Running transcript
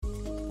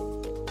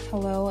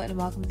Hello and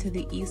welcome to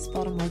the East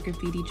Baltimore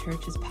Graffiti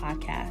Church's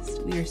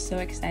podcast. We are so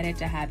excited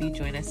to have you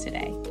join us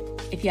today.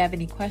 If you have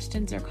any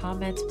questions or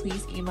comments,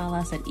 please email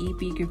us at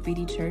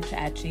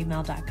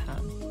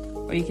ebgraffitichurch@gmail.com,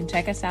 or you can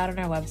check us out on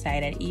our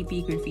website at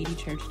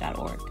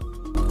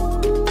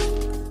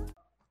ebgraffitichurch.org.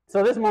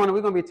 So this morning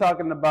we're going to be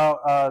talking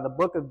about the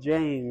book of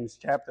James,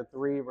 chapter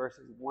 3,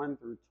 verses 1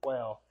 through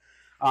 12.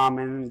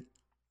 And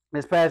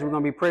this passage we're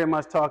going to be pretty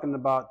much talking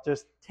about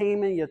just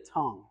taming your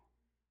tongue.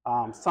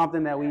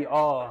 Something that we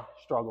all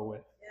struggle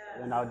with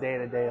in our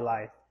day-to-day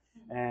life.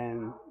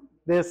 And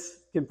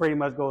this can pretty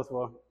much go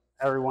for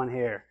everyone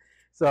here.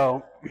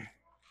 So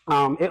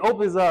it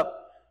opens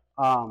up,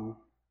 so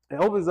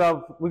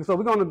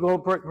we're going to go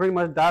pretty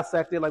much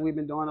dissect it like we've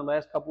been doing the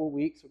last couple of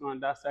weeks. We're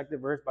going to dissect it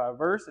verse by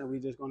verse, and we're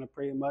just going to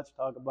pretty much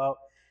talk about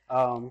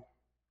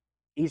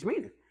each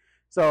meaning.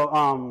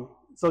 So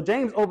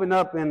James opened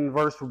up in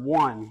verse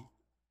 1,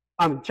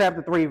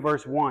 chapter 3,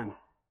 verse 1.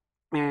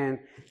 And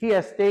he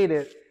has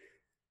stated,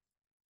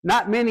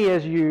 not many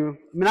of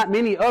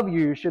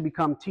you should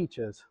become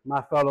teachers,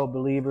 my fellow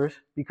believers,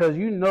 because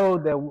you know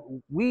that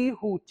we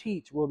who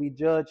teach will be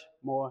judged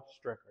more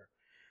stricter.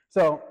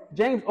 So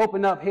James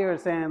opened up here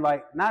saying,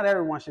 like, not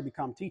everyone should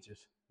become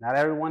teachers. Not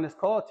everyone is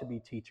called to be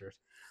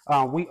teachers.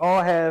 We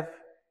all have,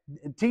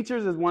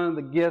 teachers is one of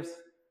the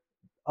gifts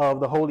of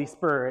the Holy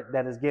Spirit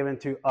that is given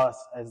to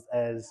us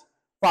as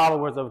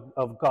followers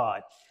of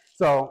God.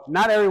 So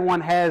not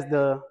everyone has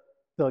the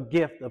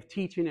gift of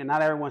teaching, and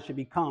not everyone should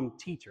become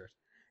teachers.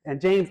 And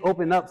James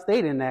opened up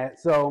stating that.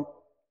 So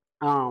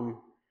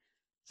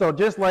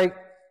just like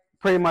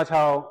pretty much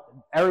how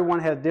everyone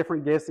has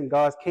different gifts in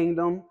God's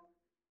kingdom,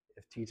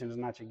 if teaching is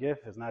not your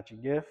gift, it's not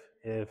your gift.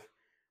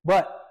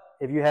 But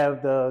if you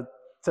have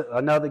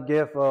another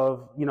gift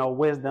of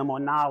wisdom or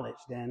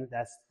knowledge, then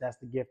that's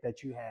the gift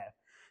that you have.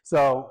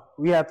 So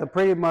we have to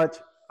pretty much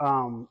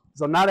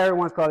so not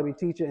everyone's called to be a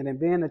teacher, and in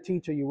being a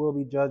teacher, you will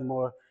be judged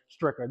more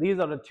stricter. These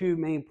are the two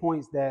main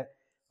points that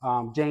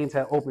James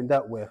had opened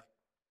up with.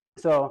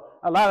 So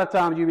a lot of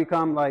times you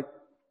become like,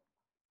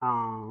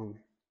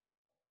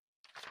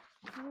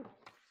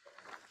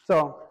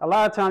 so a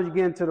lot of times you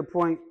get into the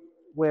point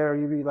where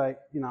you be like,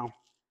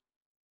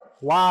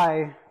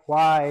 why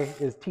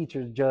is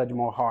teachers judged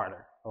more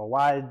harder, or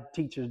why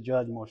teachers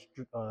judge more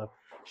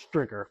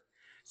stricter?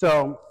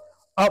 So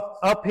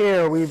up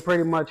here we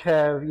pretty much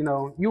have,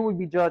 you would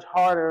be judged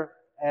harder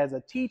as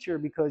a teacher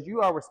because you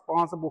are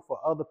responsible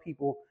for other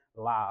people's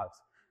lives.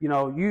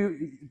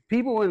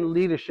 People in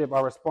leadership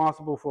are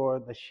responsible for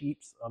the sheep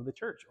of the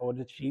church or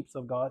the sheep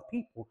of God's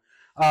people.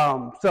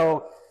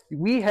 So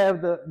we have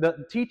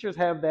the teachers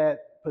have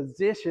that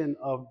position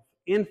of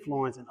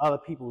influence in other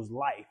people's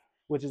life,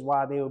 which is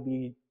why they will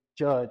be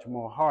judged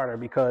more harder,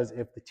 because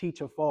if the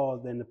teacher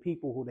falls, then the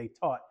people who they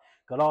taught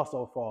could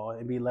also fall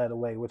and be led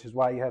away, which is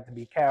why you have to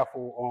be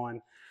careful on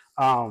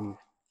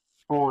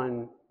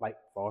like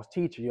false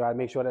teaching. You got to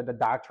make sure that the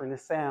doctrine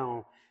is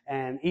sound.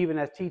 And even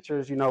as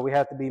teachers, we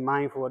have to be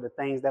mindful of the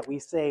things that we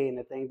say and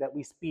the things that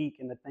we speak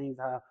and the things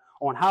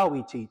on how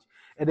we teach.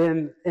 And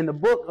then in the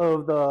book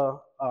of the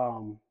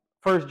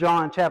 1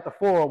 John chapter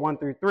 4, 1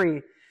 through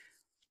 3,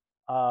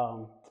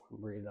 I'll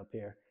read it up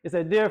here. It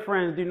said, "Dear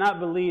friends, do not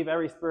believe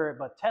every spirit,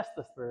 but test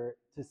the spirit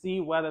to see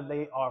whether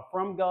they are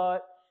from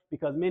God,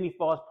 because many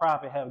false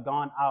prophets have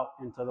gone out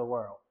into the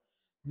world.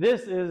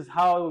 This is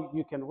how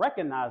you can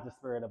recognize the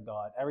Spirit of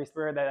God. Every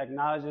spirit that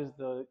acknowledges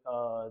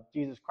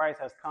Jesus Christ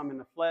has come in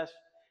the flesh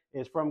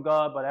is from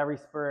God, but every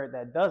spirit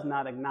that does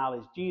not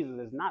acknowledge Jesus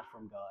is not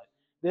from God.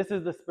 This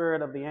is the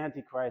spirit of the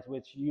Antichrist,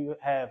 which you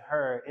have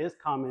heard is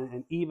coming,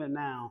 and even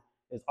now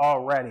is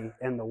already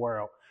in the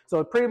world."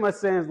 So it pretty much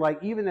says,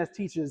 like, even as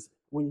teachers,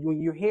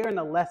 when you're hearing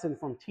a lesson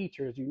from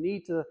teachers, you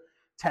need to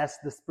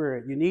test the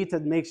spirit. You need to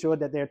make sure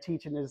that their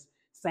teaching is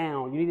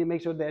sound. You need to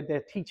make sure that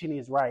their teaching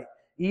is right.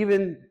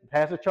 Even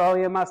Pastor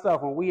Charlie and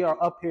myself, when we are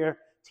up here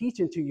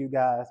teaching to you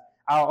guys,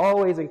 I'll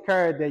always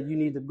encourage that you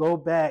need to go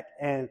back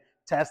and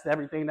test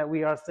everything that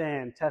we are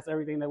saying, test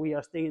everything that we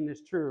are stating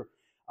is true,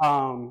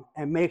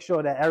 and make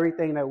sure that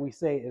everything that we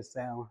say is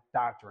sound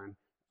doctrine.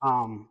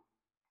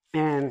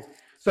 And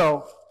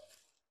so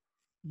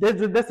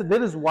this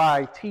is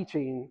why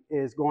teaching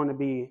is going to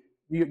be,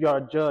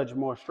 you're judged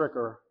more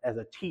stricter as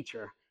a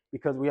teacher,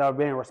 because we are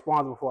being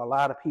responsible for a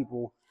lot of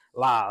people's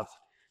lives.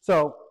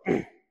 So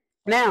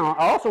now,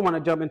 I also want to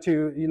jump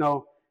into,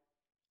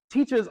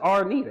 teachers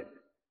are needed.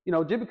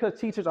 Just because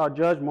teachers are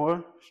judged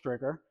more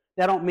stricter,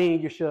 that don't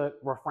mean you should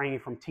refrain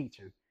from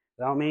teaching.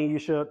 That don't mean you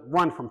should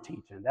run from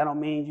teaching. That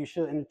don't mean you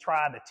shouldn't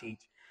try to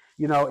teach.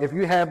 If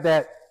you have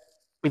that,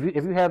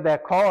 if you have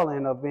that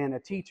calling of being a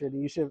teacher,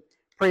 then you should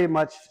pretty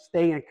much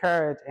stay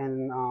encouraged,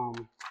 and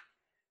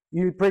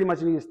you pretty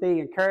much need to stay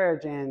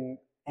encouraged and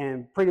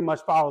pretty much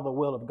follow the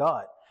will of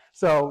God.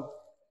 So,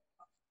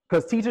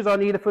 because teachers are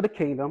needed for the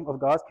kingdom of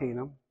God's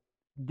kingdom.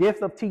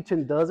 Gift of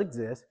teaching does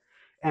exist,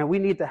 and we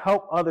need to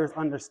help others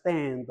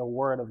understand the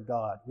Word of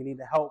God. We need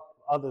to help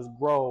others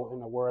grow in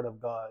the Word of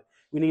God.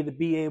 We need to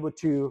be able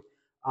to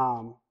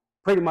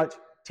pretty much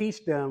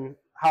teach them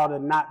how to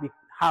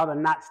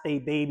not stay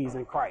babies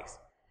in Christ.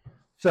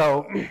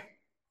 So,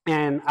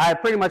 and I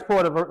pretty much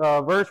pulled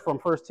a verse from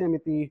 1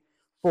 Timothy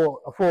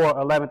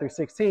 4:11 through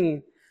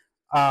 16.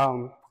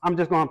 I'm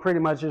just going to pretty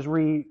much just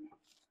read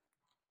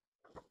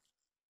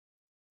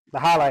the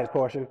highlighted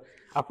portion.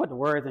 I put the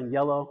words in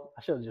yellow.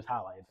 I should have just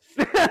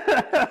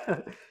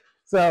highlighted.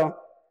 So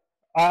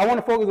I want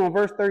to focus on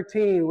verse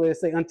 13 where it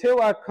says,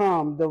 "Until I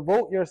come,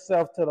 devote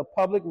yourself to the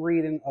public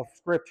reading of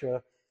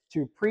Scripture,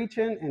 to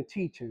preaching and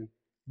teaching.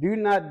 Do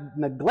not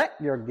neglect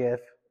your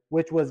gift,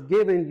 which was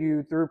given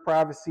you through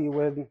prophecy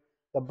when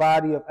the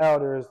body of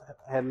elders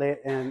had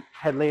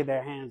laid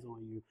their hands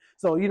on you."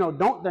 So,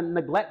 don't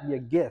neglect your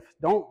gift.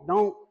 Don't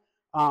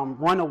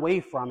run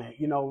away from it.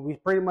 We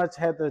pretty much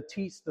had to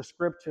teach the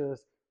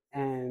Scriptures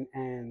and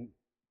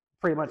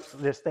pretty much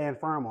just stand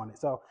firm on it.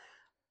 So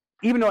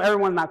even though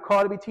everyone's not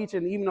called to be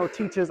teaching, even though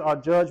teachers are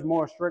judged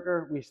more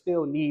stricter, we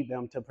still need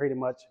them to pretty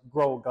much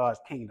grow God's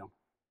kingdom.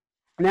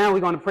 Now we're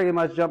going to pretty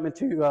much jump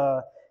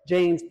into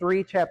James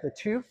 3, chapter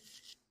 2.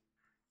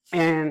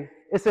 And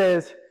it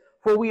says,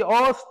 "For we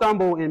all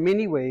stumble in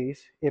many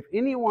ways. If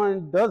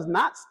anyone does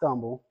not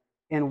stumble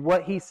in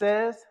what he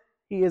says,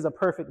 he is a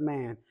perfect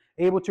man,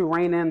 able to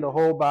rein in the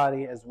whole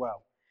body as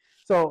well."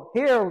 So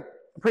here,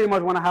 I pretty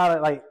much want to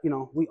highlight,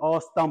 we all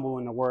stumble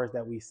in the words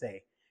that we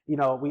say. We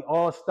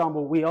all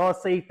stumble. We all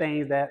say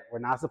things that we're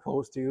not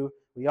supposed to.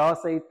 We all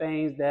say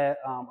things that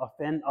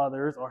offend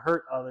others or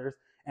hurt others,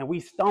 and we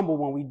stumble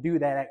when we do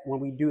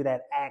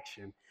that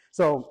action.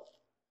 So,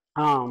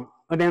 and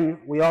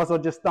then we also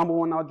just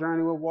stumble on our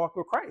journey with walk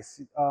with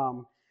Christ.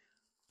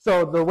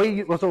 So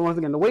once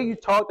again, the way you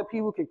talk to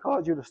people can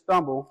cause you to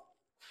stumble,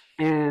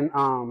 and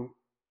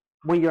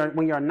when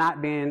you're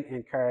not being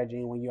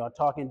encouraging, when you are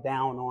talking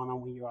down on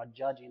them, when you are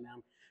judging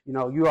them,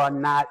 you are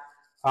not.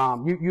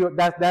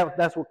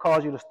 That's what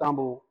caused you to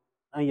stumble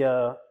in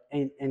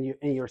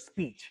your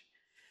speech.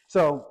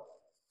 So,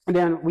 and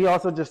then we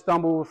also just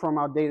stumble from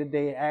our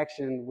day-to-day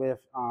action with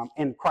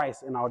in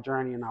Christ in our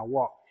journey and our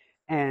walk.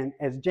 And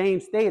as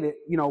James stated,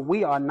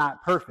 we are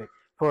not perfect.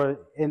 For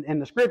in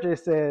the scripture it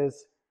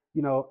says,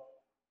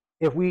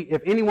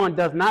 if anyone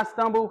does not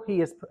stumble,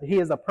 he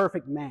is a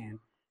perfect man.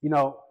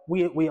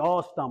 We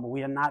all stumble.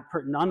 We are not.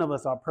 None of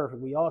us are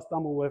perfect. We all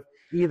stumble with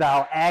either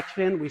our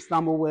action. We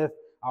stumble with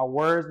our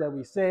words that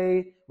we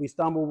say. We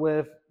stumble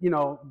with,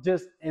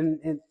 just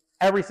in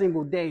every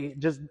single day,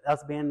 just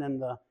us being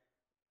in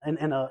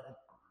a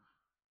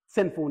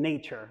sinful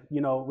nature.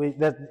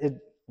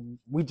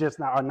 We just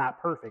are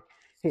not perfect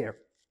here.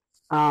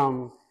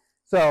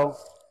 So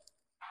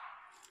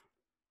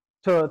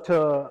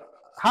to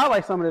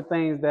highlight some of the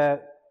things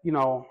that,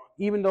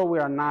 even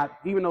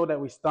though that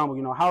we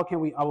stumble, how can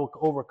we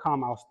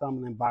overcome our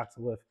stumbling blocks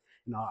with,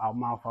 our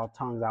mouth, our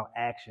tongues, our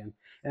action?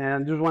 And I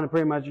just want to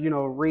pretty much,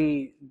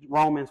 read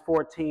Romans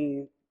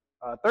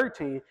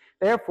 14:13.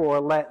 "Therefore,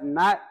 let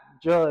not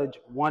judge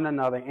one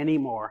another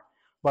anymore,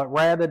 but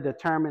rather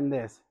determine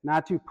this,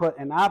 not to put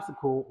an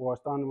obstacle or a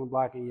stumbling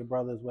block in your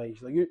brother's way."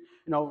 So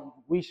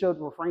we should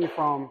refrain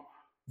from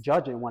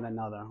judging one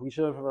another. We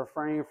should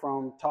refrain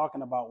from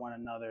talking about one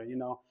another.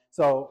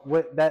 So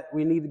with that,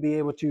 we need to be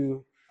able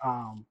to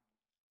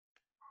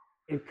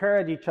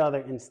encourage each other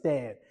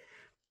instead.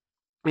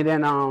 And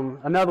then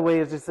another way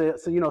is just to,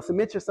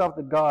 submit yourself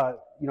to God.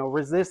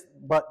 Resist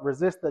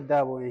the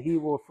devil, and he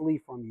will flee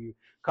from you.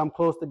 Come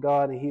close to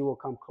God, and he will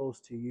come close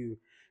to you.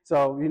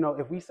 So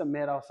if we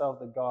submit ourselves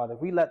to God, if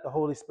we let the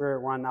Holy Spirit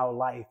run our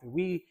life, if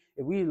we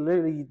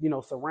literally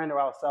surrender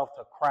ourselves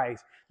to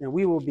Christ, then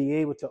we will be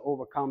able to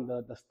overcome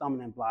the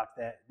stumbling blocks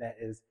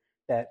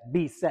that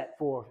be set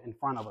forth in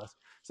front of us.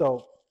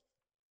 So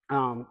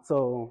none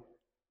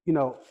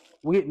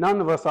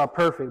of us are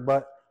perfect,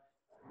 but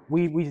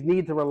we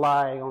need to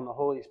rely on the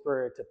Holy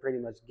Spirit to pretty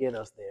much get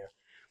us there.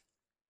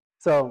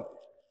 So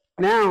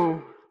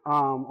now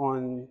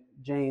on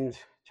James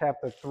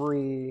chapter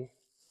 3,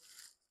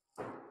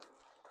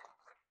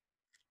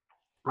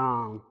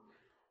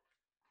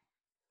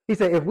 he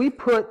said, if we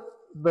put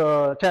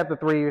the chapter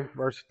 3,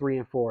 verse 3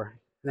 and 4,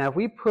 now if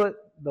we put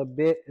the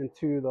bit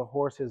into the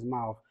horse's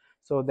mouth,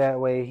 so that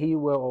way he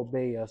will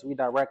obey us, we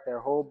direct their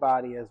whole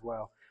body as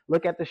well.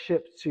 Look at the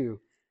ships too.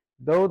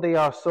 Though they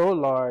are so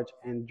large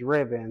and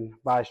driven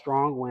by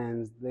strong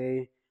winds,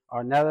 they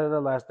are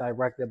nevertheless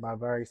directed by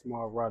very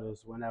small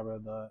rudders whenever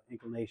the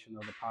inclination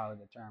of the pilot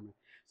determined.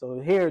 So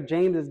here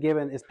James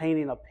is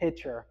painting a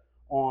picture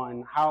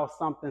on how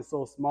something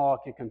so small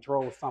can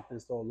control something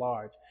so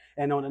large.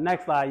 And on the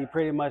next slide, you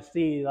pretty much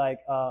see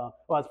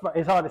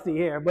it's hard to see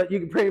here, but you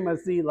can pretty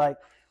much see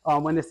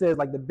when it says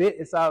the bit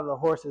inside of the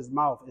horse's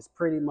mouth is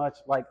pretty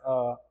much like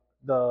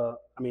the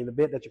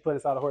bit that you put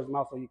inside the horse's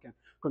mouth so you can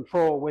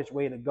control which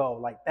way to go.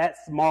 Like that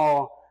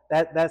small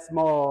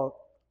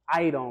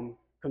item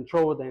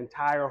controls the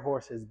entire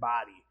horse's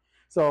body.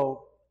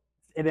 So,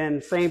 and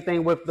then same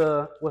thing with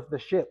the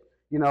ship.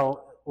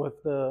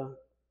 With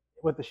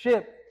the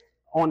ship,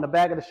 on the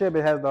back of the ship,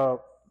 it has a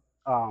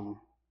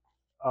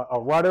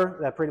rudder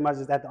that pretty much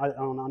is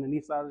on the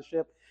underneath side of the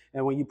ship.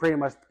 And when you pretty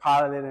much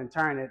pilot it and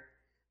turn it,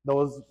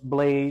 those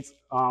blades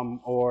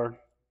or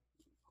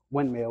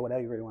windmill,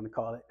 whatever you really want to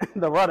call it.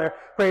 The rudder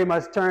pretty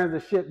much turns the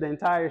ship, the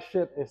entire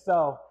ship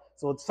itself.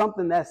 So it's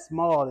something that's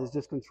small is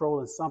just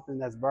controlling something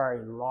that's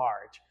very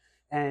large.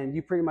 And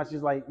you pretty much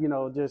just like,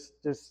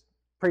 just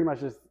pretty much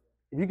just,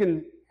 if you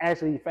can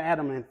actually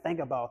fathom and think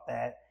about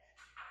that,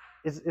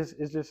 it's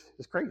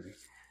crazy.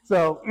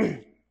 So,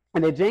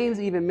 and then James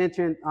even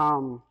mentioned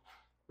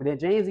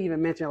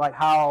like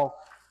how,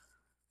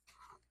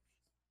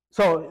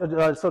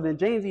 so then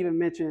James even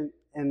mentioned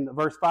in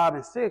verse 5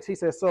 and 6, he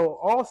says, so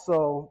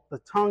also the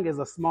tongue is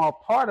a small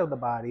part of the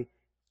body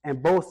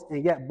and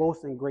yet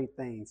boasts in great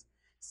things.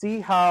 See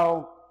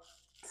how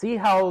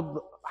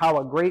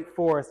a great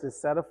forest is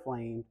set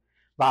aflame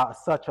by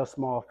such a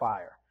small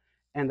fire.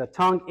 And the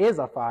tongue is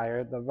a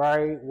fire, the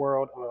very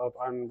world of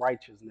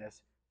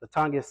unrighteousness. The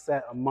tongue is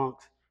set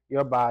amongst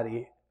your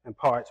body and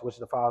parts, which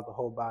defiles the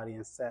whole body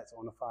and sets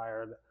on the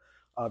fire.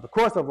 The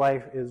course of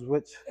life is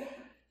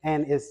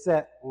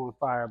set on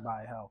fire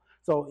by hell.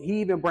 So he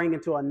even bring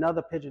into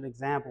another pictured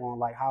example on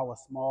like how a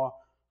small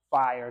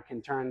fire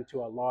can turn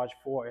into a large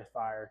forest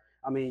fire.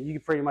 I mean, you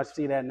can pretty much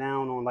see that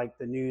now on like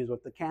the news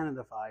with the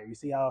Canada fire. You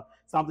see how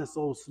something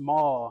so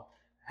small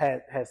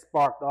has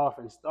sparked off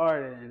and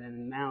started, and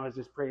then now it's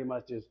just pretty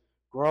much just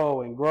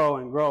grow and grow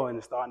and grow, and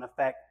it's starting to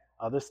affect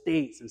other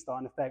states and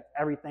starting to affect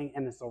everything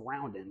in the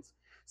surroundings.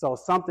 So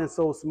something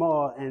so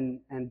small,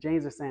 and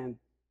James is saying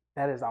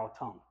that is our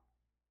tongue.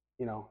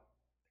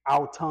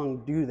 Our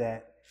tongue do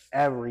that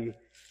every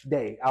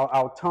day.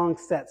 Our tongue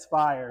sets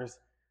fires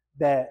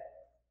that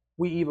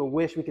we either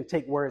wish we could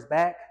take words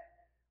back,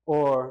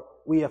 or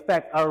we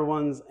affect other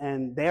ones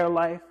and their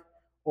life,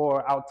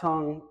 or our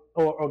tongue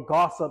or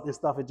gossip and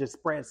stuff, it just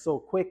spreads so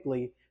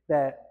quickly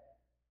that,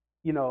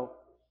 it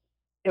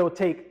will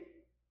take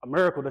a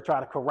miracle to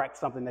try to correct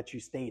something that you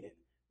stated.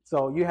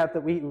 So you have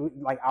to, we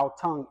like our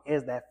tongue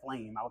is that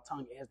flame, our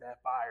tongue is that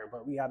fire,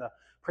 but we got to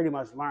pretty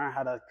much learn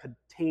how to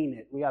contain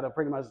it. We got to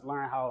pretty much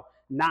learn how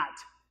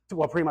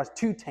pretty much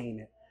to tame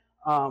it.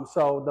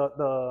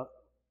 So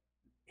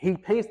he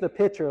paints the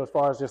picture as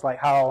far as just like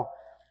how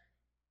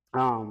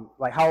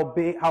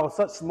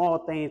such small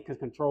things can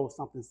control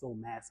something so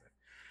massive.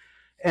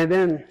 And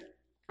then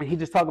he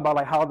just talked about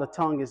like how the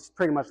tongue is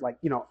pretty much like,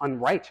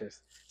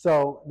 unrighteous.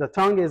 So the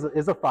tongue is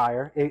a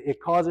fire.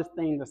 It causes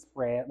things to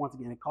spread. Once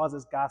again, it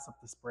causes gossip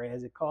to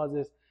spread. It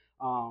causes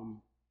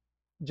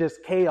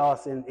just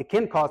chaos, and it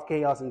can cause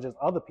chaos in just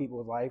other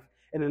people's life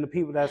and in the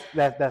people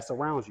that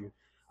surrounds you.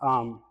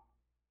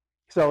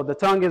 So the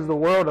tongue is the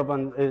world of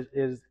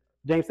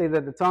James says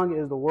that the tongue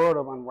is the world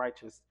of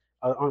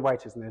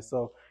unrighteousness.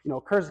 So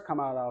curses come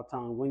out of our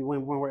tongue.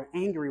 When we're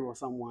angry with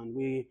someone,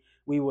 we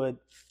would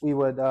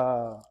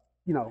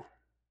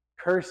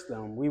curse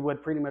them. We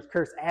would pretty much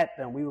curse at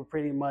them. We would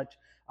pretty much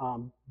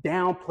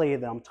downplay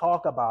them,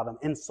 talk about them,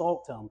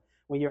 insult them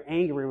when you're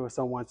angry with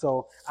someone.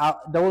 So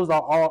those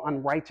are all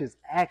unrighteous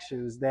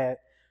actions that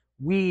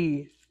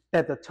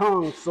the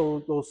tongue,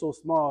 so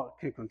small,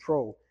 can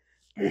control.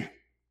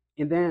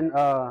 And then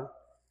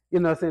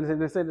they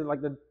said that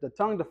like the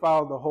tongue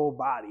defiles the whole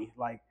body.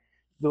 Like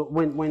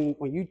when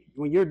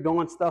you're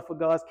doing stuff for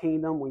God's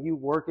kingdom, when you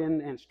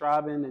working and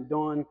striving and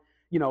doing,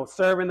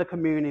 serving the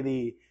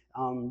community,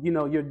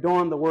 you're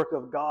doing the work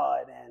of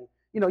God, and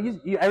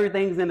you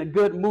everything's in a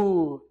good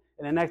mood,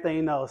 and the next thing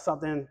you know,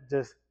 something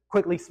just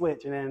quickly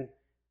switch, and then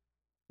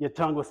your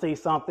tongue will say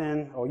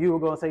something, or you will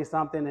go say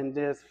something, and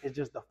it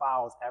just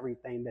defiles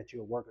everything that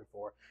you're working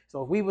for.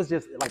 So if we was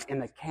just like in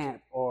the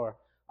camp or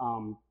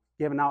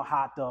giving out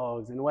hot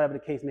dogs and whatever the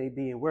case may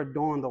be, and we're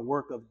doing the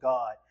work of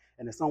God,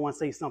 and if someone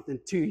says something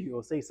to you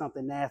or say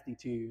something nasty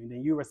to you, and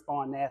then you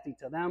respond nasty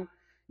to them,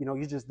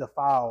 you just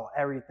defile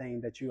everything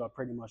that you are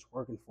pretty much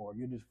working for.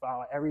 You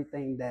defile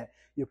everything that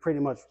you're pretty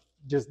much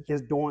just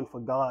doing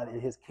for God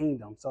and His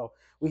kingdom. So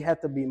we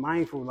have to be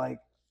mindful, like,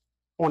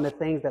 on the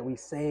things that we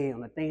say, on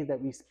the things that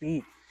we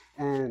speak,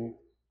 and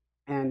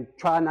we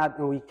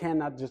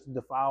cannot just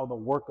defile the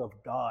work of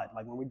God.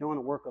 Like when we're doing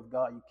the work of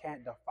God, you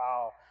can't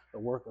defile the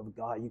work of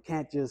God. You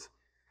can't just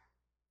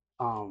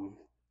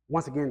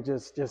once again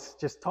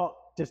just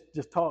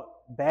talk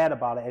bad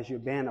about it as you're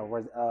being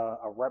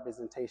a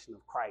representation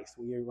of Christ,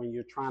 when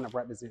you're trying to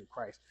represent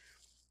Christ.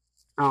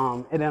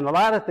 And then a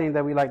lot of things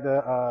that we like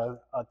to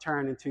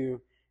turn into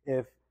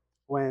is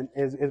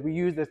we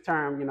use this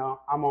term,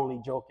 I'm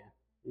only joking.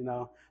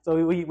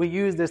 So we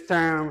use this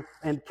term,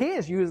 and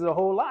kids use it a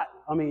whole lot.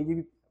 I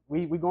mean,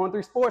 we're going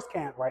through sports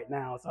camp right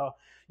now, so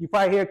you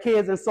probably hear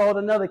kids insult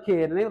another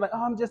kid, and they're like,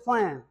 "Oh, I'm just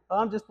playing. Oh,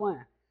 I'm just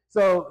playing."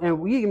 So, and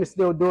we even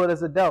still do it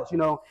as adults.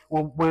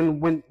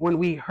 When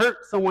we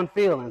hurt someone's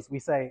feelings, we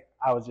say,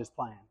 "I was just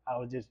playing. I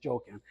was just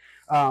joking."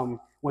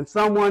 When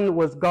someone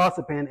was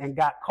gossiping and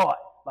got caught,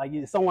 like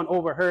someone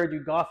overheard you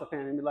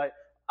gossiping, and be like,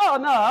 "Oh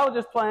no, I was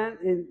just playing,"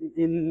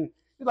 and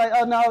you're like,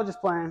 "Oh no, I was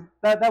just playing.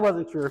 That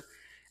wasn't true."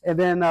 And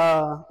then,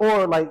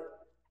 or like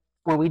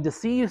when we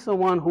deceive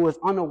someone who is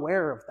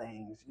unaware of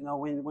things,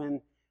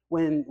 when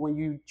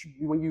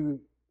you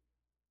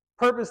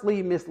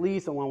purposely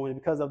mislead someone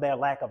because of their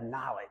lack of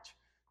knowledge,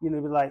 be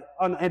like,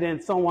 oh, and then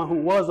someone who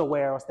was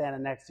aware or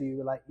standing next to you,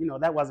 be like,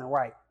 that wasn't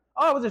right.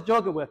 oh, I was just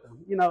joking with him.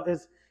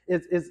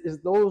 It's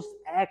those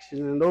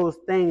actions and those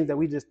things that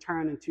we just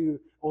turn into,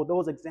 or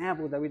those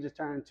examples that we just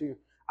turn into,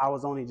 I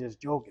was only just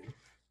joking.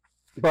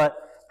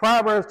 But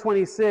Proverbs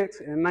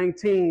 26 and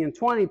 19 and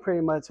 20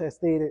 pretty much has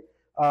stated,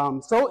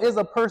 so is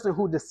a person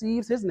who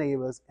deceives his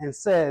neighbors and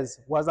says,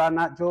 was I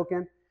not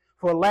joking?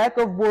 For lack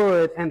of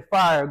wood and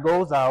fire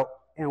goes out,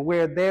 and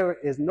where there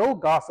is no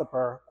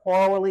gossiper,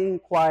 quarreling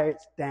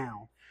quiets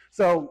down.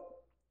 So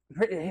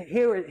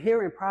here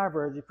in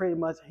Proverbs, pretty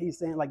much he's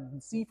saying like the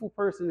deceitful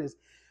person is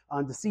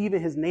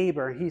deceiving his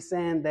neighbor. He's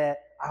saying that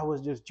I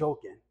was just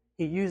joking.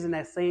 He's using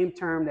that same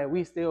term that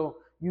we still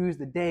use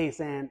today,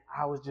 saying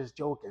I was just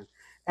joking.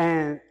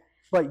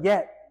 But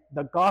yet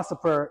the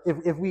gossiper,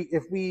 if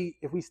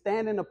we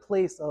stand in a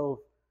place of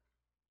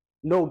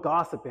no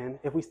gossiping,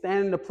 if we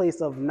stand in the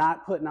place of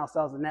not putting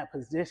ourselves in that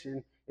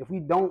position, if we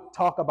don't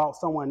talk about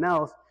someone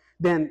else,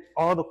 then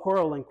all the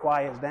quarreling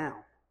quiets down.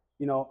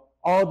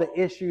 All the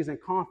issues and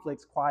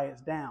conflicts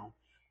quiets down.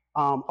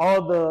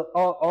 All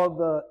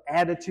the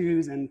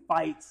attitudes and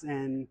fights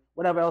and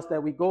whatever else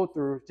that we go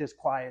through just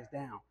quiets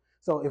down.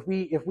 So if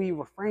we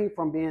refrain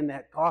from being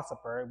that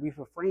gossiper, if we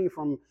refrain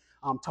from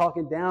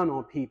talking down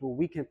on people,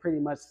 we can pretty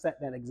much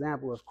set that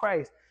example of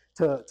Christ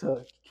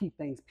to keep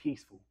things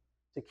peaceful,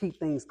 to keep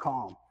things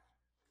calm.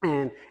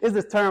 And it's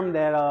this term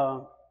that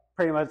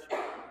pretty much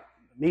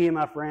me and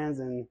my friends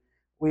and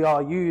we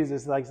all use.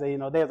 It's like say,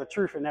 there's a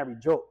truth in every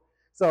joke.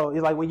 So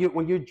it's like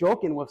when you're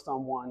joking with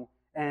someone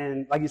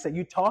and like you said,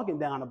 you talking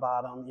down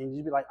about them and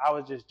you be like, I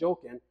was just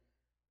joking.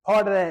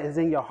 Part of that is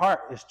in your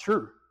heart is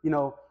true.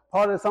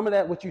 Part of some of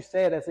that what you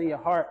said that's in your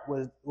heart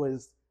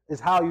is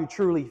how you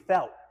truly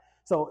felt.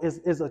 So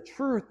it's a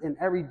truth in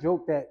every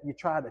joke that you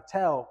try to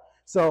tell.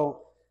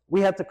 So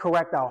we have to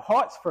correct our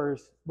hearts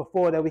first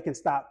before that we can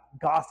stop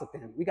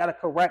gossiping. We got to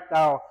correct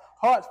our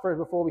hearts first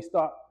before we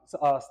stop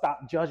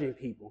judging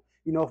people.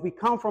 If we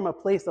come from a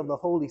place of the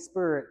Holy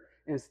Spirit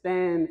and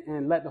stand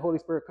and let the Holy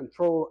Spirit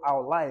control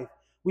our life,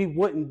 we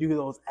wouldn't do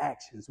those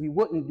actions. We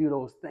wouldn't do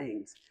those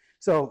things.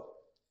 So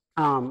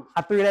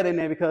I threw that in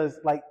there because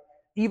like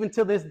even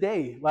to this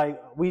day, like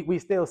we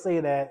still say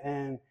that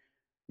and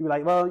you're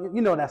like, well,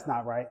 that's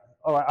not right.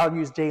 Or I'll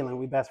use Jalen,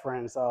 we best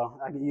friends, so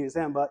I can use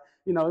him. But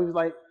he was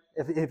like,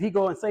 if he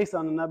go and say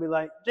something, I'll be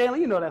like,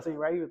 Jalen, that's ain't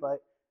right. He was like,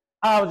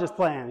 I was just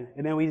playing.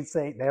 And then we'd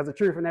say, there's a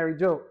truth in every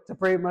joke, to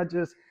pretty much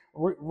just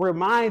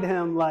remind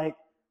him like,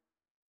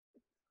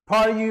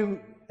 part of you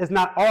is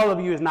not, all of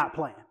you is not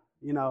playing,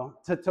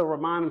 to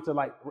remind him to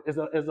like, is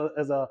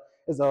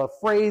a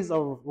phrase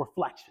of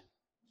reflection.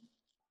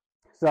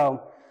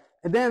 So,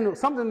 and then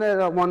something that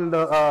I wanted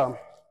to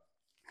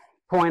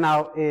point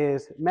out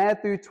is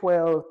Matthew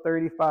 12,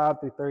 35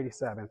 through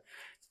 37.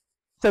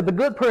 So the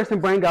good person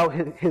brings out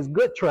his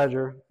good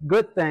treasure,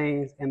 good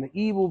things, and the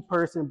evil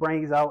person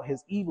brings out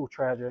his evil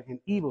treasure and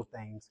evil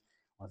things.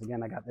 Once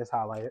again, I got this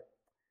highlighted.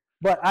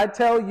 But I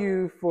tell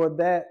you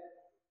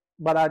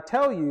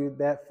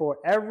that for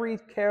every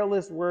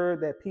careless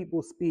word that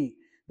people speak,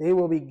 they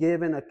will be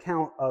given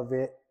account of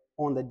it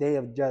on the day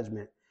of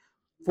judgment.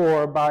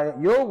 For by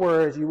your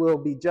words you will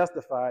be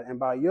justified, and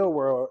by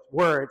your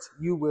words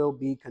you will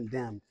be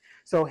condemned.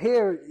 So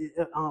here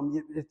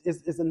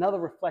is another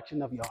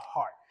reflection of your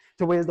heart.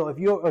 To where though if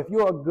you're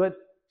a good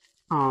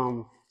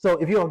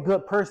if you're a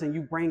good person,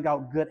 you bring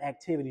out good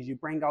activities, you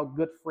bring out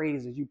good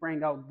phrases, you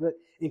bring out good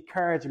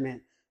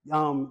encouragement.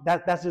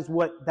 That's just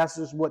what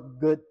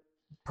good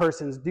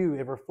persons do.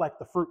 It reflects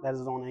the fruit that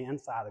is on the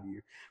inside of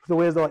you. So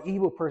whereas though an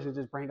evil person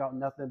just bring out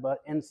nothing but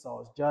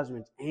insults,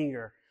 judgments,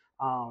 anger.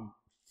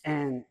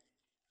 And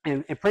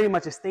pretty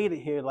much it's stated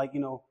here, like,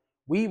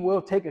 we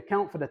will take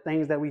account for the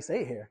things that we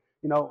say here.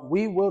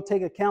 We will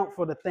take account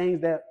for the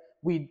things that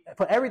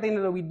for everything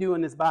that we do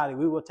in this body,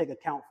 we will take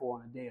account for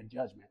on a day of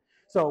judgment.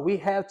 So we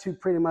have to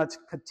pretty much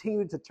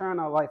continue to turn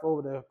our life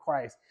over to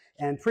Christ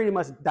and pretty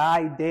much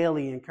die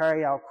daily and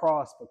carry our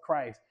cross for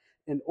Christ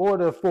in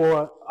order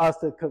for us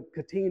to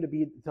continue to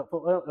be,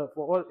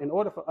 in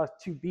order for us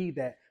to be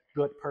that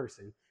good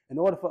person. In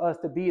order for us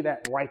to be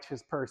that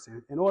righteous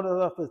person, in order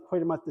for us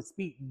pretty much to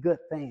speak good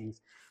things,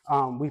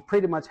 we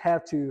pretty much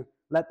have to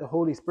let the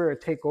Holy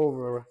Spirit take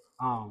over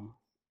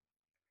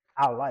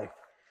our life.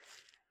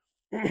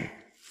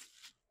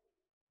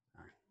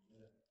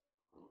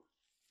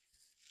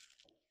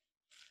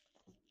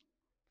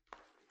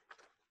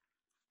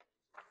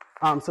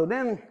 So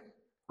then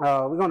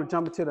we're going to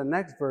jump into the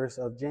next verse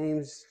of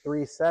James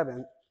 3:7.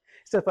 It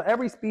says, for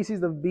every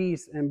species of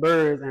beasts and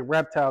birds and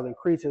reptiles and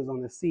creatures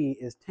on the sea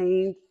is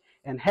tamed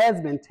and has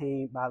been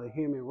tamed by the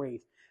human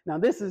race. Now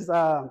this is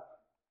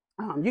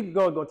you can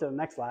go to the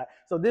next slide.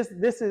 So this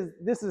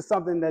is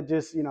something that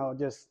just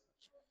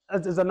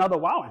is another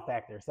wowing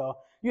factor. So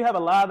you have a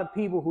lot of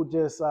people who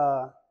just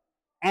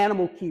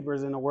animal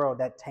keepers in the world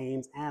that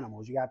tames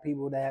animals. You got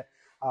people that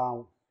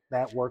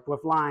work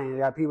with lions. You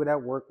got people that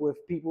work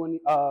with people in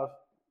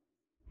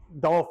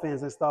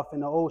dolphins and stuff in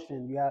the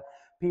ocean. You have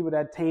people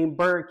that tame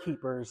bird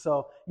keepers.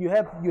 So you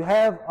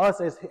have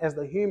us as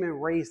the human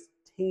race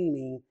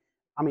taming.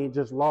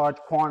 Just large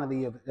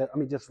quantity of,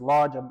 just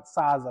large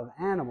size of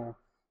animal.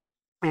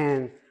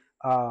 And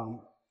um,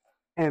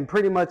 and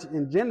pretty much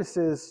in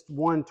Genesis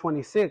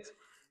 1:26,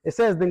 it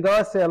says, "Then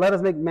God said, let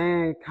us make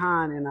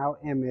mankind in our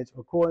image,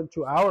 according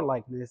to our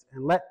likeness,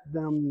 and let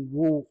them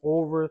rule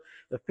over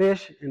the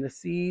fish and the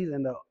seas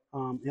and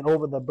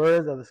over the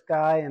birds of the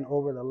sky and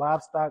over the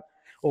livestock,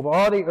 over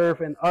all the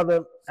earth and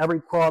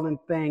every crawling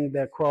thing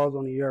that crawls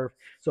on the earth."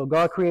 So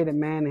God created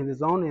man in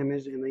his own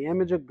image. In the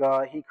image of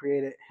God, he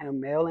created him,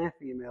 male and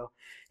female.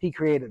 He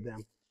created them.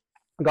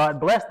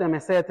 God blessed them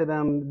and said to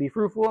them, "Be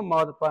fruitful and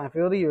multiply and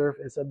fill the earth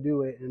and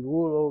subdue it and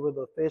rule over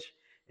the fish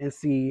and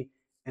sea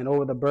and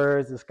over the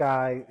birds, the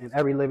sky, and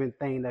every living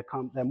thing that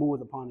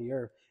moves upon the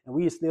earth." And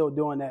we are still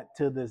doing that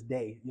to this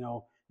day.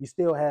 You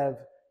still have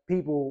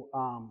people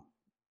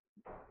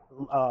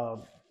uh,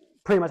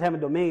 pretty much having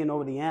dominion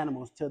over the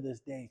animals to this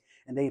day,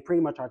 and they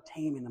pretty much are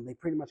taming them. They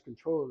pretty much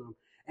control them,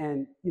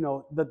 and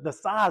the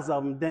size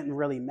of them didn't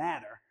really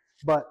matter.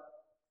 But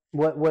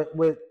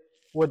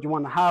what you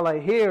want to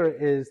highlight here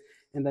is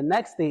in the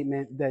next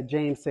statement that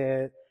James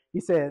said. He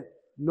said,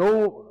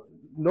 no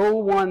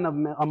one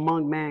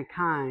among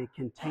mankind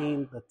can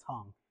tame the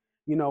tongue.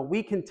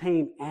 We can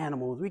tame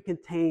animals. We can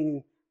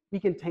tame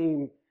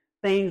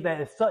things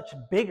that is such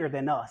bigger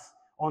than us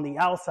on the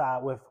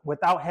outside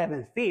without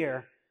having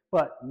fear,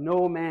 but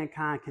no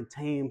mankind can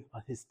tame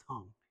his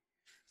tongue.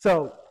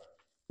 So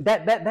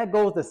that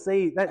goes to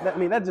say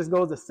that just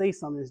goes to say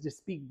something. It's just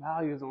speak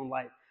values on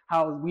like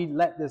how we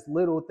let this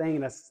little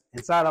thing that's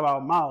inside of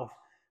our mouth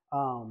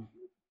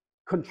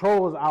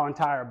controls our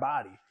entire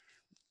body.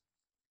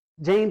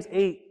 James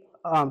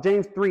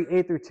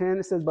 3:8-10,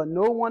 it says, "But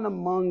no one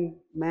among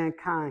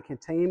mankind can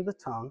tame the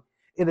tongue.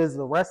 It is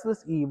the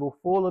restless evil,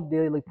 full of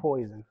deadly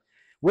poison.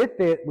 With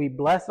it we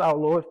bless our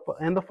Lord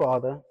and the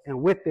Father,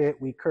 and with it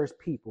we curse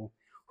people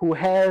who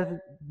have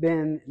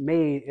been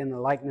made in the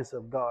likeness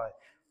of God.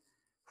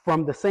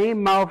 From the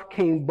same mouth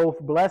came both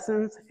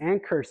blessings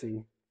and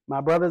cursing.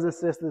 My brothers and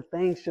sisters,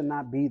 things should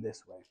not be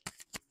this way."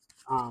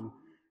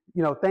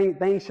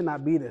 Things should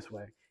not be this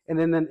way. And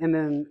then in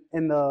the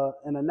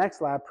next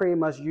slide, pretty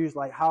much use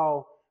like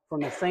how from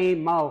the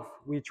same mouth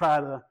we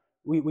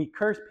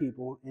curse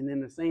people, and in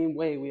the same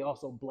way we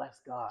also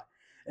bless God.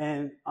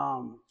 And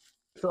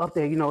so up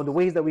there, the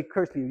ways that we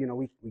curse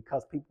people, we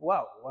cuss people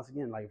out. Once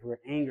again, like if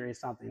we're angry or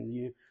something,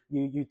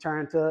 you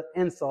turn to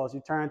insults, you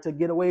turn to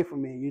get away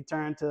from me, you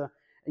turn to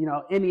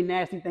any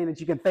nasty thing that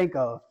you can think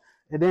of.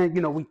 And then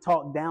we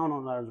talk down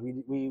on others.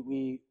 We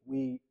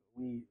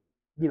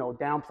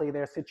downplay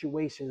their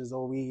situations,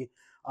 or we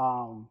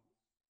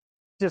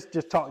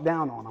just talk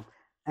down on them.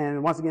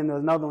 And once again,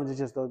 there's another one is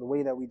just the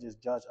way that we just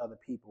judge other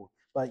people.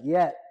 But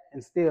yet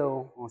and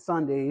still on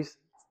Sundays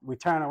we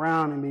turn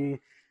around and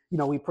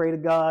we pray to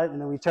God,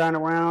 and then we turn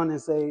around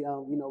and say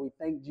we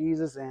thank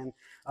Jesus, and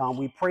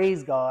we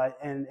praise God,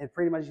 and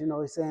pretty much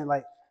he's saying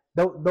like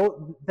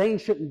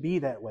things shouldn't be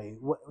that way.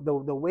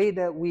 The way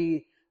that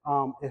we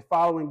is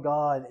following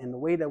God, and the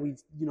way that we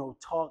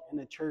talk in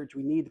the church,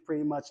 we need to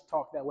pretty much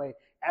talk that way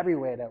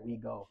everywhere that we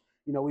go.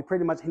 We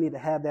pretty much need to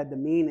have that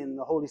demeanor in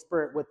the Holy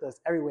Spirit with us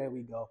everywhere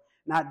we go.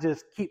 Not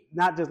just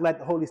let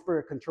the Holy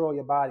Spirit control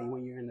your body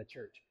when you're in the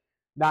church.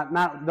 Not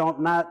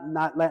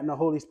letting the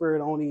Holy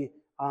Spirit only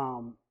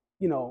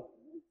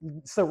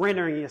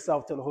surrendering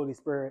yourself to the Holy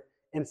Spirit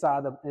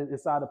inside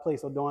the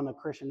place or doing a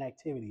Christian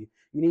activity.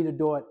 You need to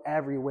do it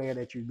everywhere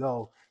that you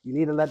go. You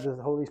need to let the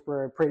Holy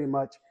Spirit pretty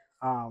much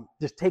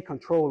just take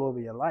control over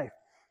your life.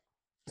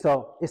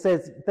 So it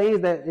says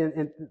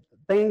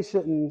things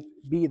shouldn't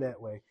be that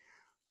way.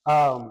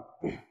 And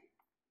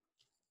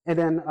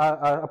then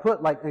I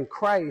put like in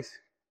Christ.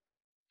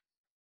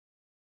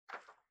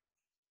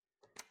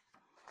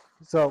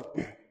 So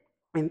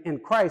in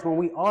Christ, when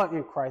we are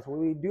in Christ, when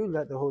we do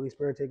let the Holy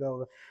Spirit take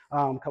over,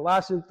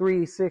 Colossians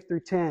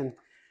 3:6-10,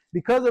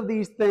 "Because of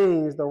these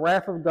things, the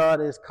wrath of God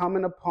is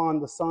coming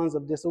upon the sons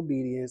of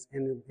disobedience,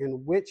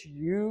 in which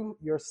you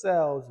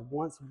yourselves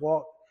once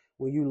walked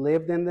when you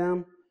lived in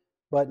them.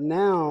 But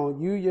now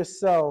you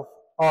yourself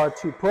are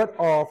to put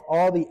off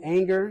all the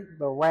anger,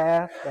 the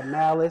wrath, the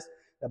malice,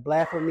 the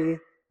blasphemy,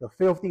 the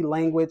filthy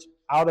language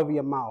out of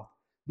your mouth.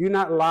 Do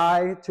not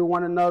lie to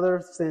one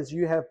another, since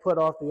you have put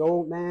off the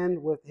old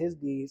man with his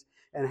deeds,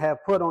 and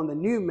have put on the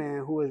new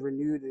man who is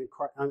renewed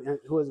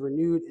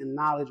in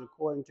knowledge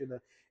according to the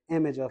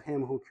image of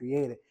him who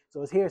created."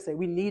 So it's here to say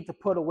we need to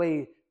put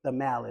away the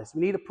malice.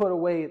 We need to put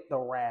away the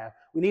wrath.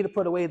 We need to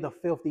put away the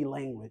filthy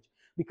language.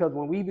 Because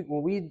when we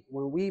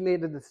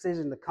made the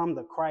decision to come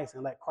to Christ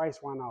and let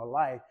Christ run our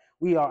life,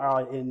 we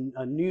are in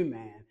a new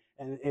man.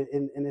 And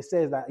it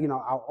says that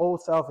our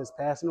old self is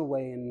passing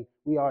away, and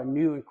we are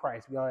new in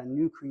Christ. We are a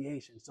new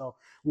creation. So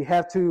we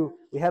have to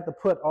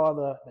put all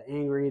the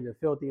angry, the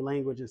filthy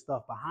language and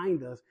stuff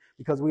behind us,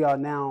 because we are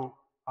now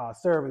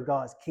serving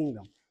God's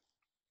kingdom.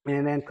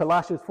 And then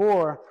Colossians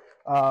 4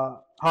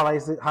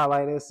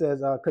 highlighted,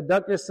 says,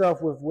 "Conduct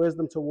yourself with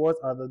wisdom towards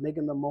others,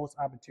 making the most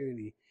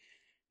opportunity.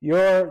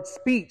 Your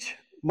speech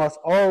must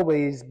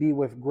always be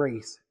with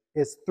grace.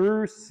 It's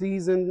through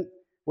seasoned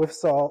with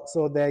salt,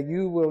 so that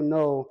you will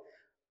know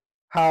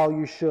how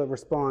you should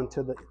respond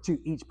to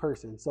each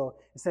person. So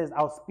it says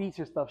our speech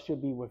and stuff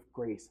should be with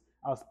grace.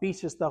 Our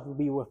speech and stuff will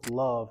be with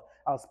love.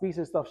 Our speech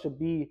and stuff should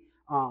be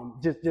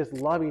just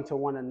loving to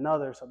one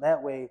another. So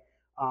that way,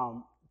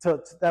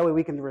 that way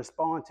we can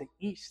respond to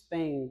each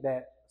thing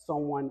that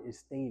someone is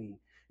stating.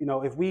 You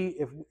know, if we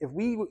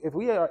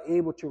are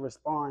able to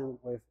respond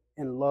with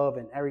in love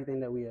in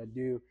everything that we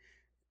do,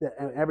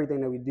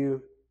 everything that we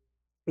do,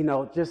 you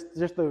know, just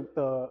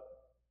the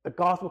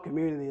gospel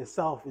community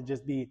itself would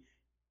just be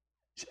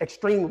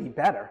extremely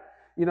better.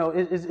 You know,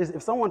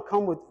 if someone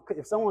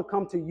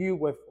come to you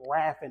with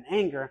wrath and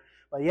anger,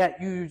 but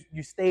yet you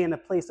stay in a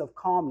place of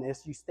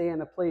calmness, you stay in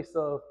a place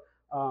of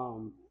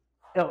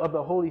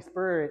the Holy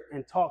Spirit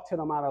and talk to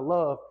them out of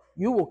love,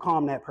 you will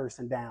calm that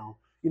person down.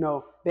 You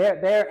know,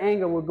 their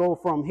anger will go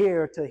from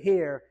here to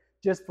here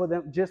just for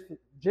them just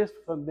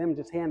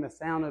hearing the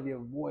sound of your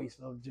voice,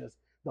 of just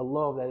the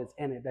love that is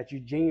in it, that you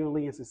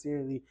genuinely and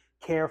sincerely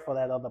care for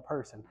that other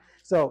person.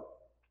 So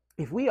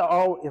if we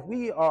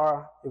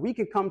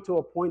can come to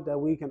a point that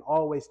we can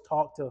always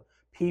talk to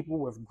people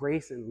with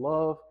grace and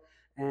love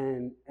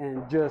and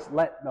just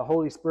let the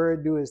Holy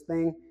Spirit do his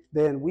thing,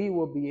 then we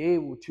will be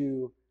able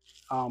to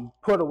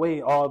put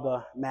away all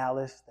the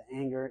malice, the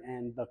anger,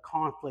 and the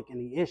conflict and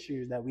the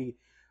issues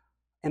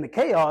and the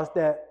chaos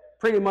that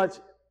pretty much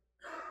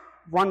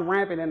run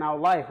rampant in our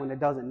life when it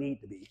doesn't need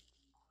to be.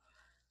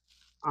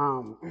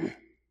 And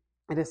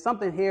there's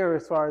something here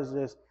as far as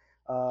just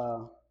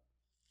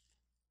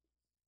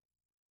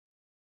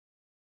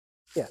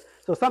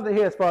so something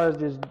here as far as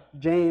just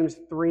James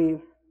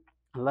 3:11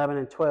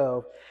 and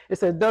 12. It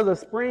says, does a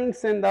spring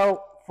send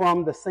out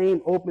from the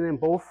same opening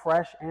both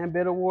fresh and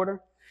bitter water?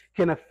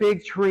 Can a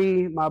fig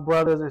tree, my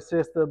brothers and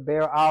sisters,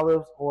 bear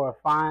olives, or a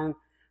vine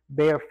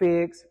bear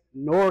figs?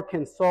 Nor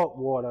can salt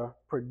water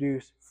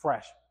produce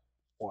fresh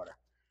water.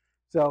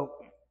 So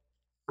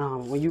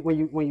when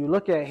you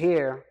look at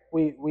here,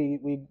 we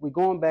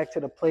going back to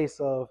the place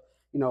of,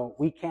 you know,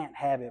 we can't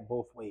have it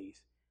both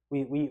ways.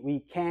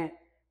 We can't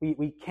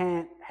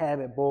have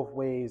it both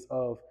ways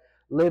of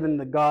living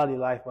the godly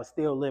life but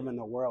still living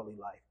the worldly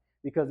life.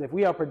 Because if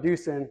we are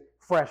producing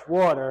fresh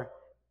water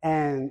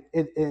and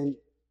if you're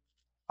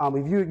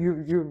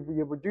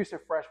producing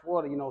fresh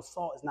water, you know,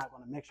 salt is not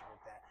going to mix with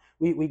that.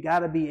 We got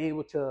to be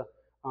able to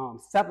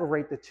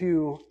separate the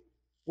two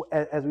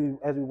as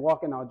we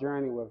walk in our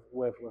journey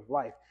with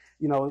life.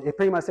 You know, it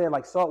pretty much said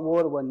like salt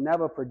water will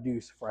never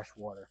produce fresh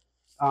water.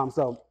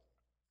 So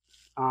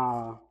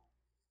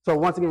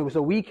once again,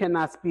 so we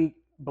cannot speak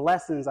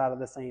blessings out of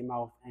the same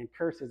mouth and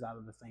curses out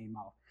of the same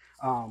mouth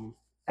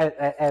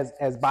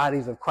as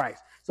bodies of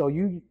Christ. So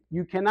you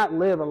cannot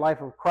live a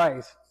life of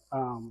Christ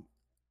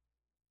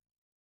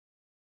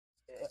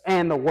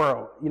and the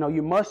world. You know,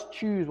 you must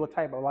choose what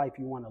type of life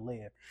you want to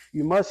live.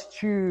 You must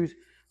choose,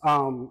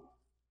 so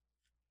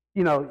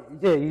you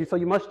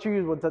must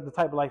choose what the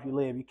type of life you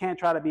live. You can't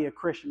try to be a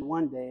Christian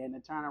one day and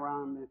then turn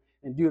around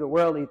and do the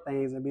worldly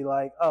things and be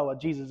like, oh, well,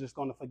 Jesus is just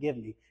going to forgive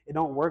me. It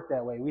don't work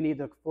that way. We need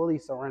to fully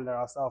surrender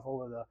ourselves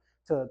over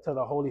to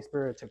the Holy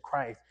Spirit, to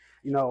Christ.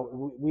 You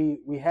know,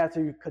 we have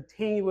to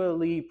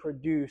continually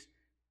produce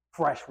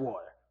fresh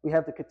water. We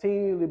have to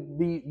continually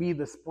be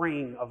the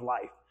spring of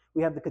life.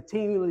 We have to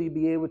continually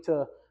be able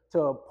to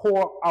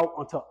pour out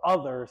onto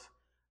others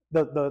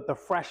the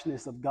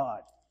freshness of God.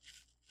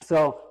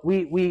 So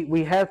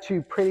we have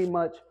to pretty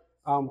much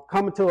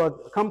come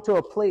to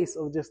a place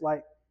of just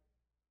like,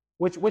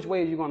 which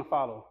way are you going to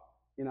follow?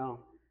 You know,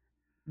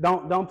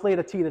 don't play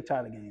the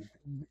teeter-totter game.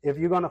 If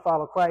you're going to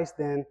follow Christ,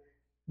 then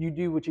you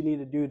do what you need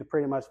to do to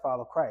pretty much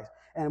follow Christ.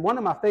 And one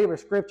of my favorite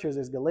scriptures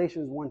is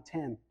Galatians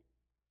 1:10.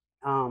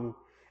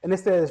 And it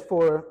says,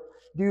 for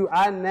do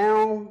I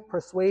now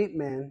persuade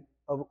men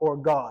or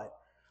God?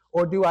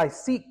 Or do I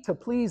seek to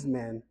please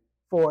men?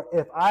 For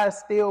if I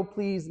still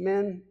please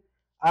men,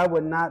 I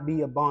would not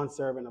be a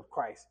bondservant of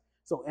Christ.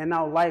 So in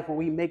our life, when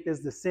we make this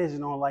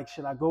decision on like,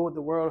 should I go with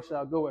the world or should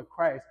I go with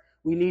Christ?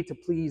 We need to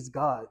please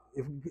God.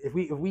 If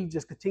we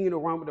just continue to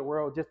run with the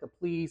world just to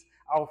please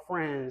our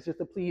friends, just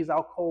to please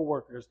our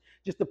co-workers,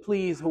 just to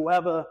please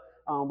whoever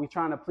we're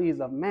trying to please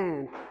of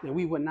man, then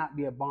we would not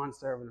be a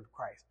bondservant of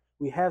Christ.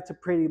 We have to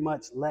pretty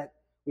much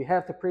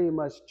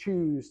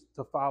choose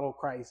to follow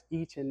Christ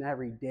each and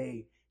every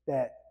day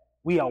that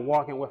we are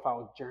walking with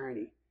our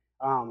journey.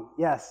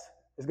 Yes,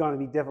 it's going to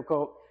be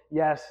difficult.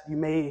 Yes, you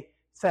may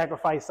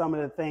sacrifice some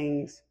of the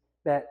things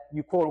that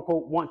you quote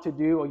unquote want to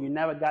do or you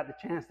never got the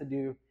chance to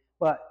do,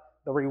 but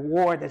the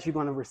reward that you're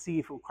going to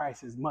receive from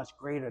Christ is much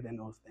greater than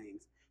those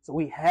things. So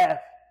you have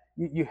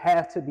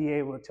to be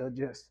able to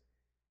just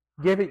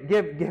give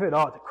it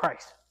all to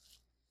Christ.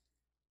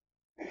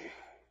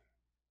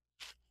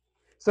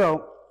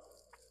 So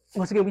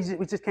once again,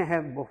 we just can't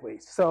have it both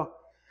ways. So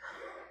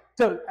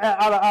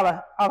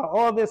out of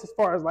all this, as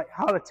far as like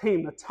how to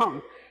tame the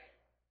tongue,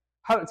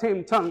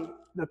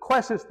 the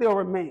question still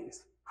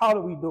remains: how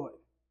do we do it?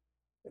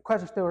 The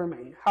question still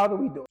remains: how do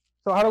we do it?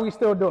 So how do we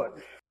still do it?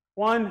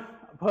 One,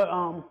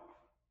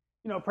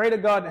 pray to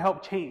God to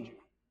help change you.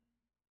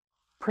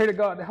 Pray to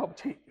God to help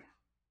change you.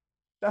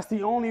 That's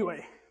the only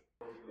way.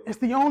 It's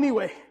the only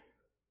way.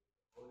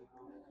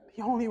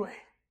 The only way.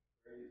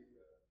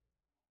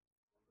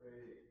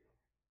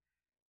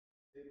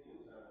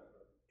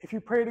 If you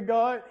pray to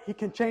God, He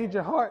can change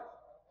your heart.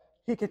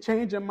 He can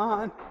change your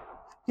mind.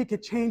 He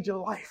can change your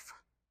life.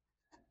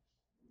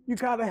 You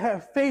got to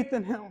have faith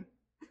in Him.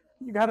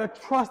 You got to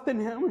trust in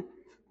Him.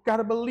 You got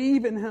to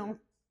believe in Him.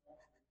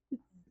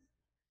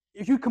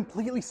 If you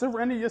completely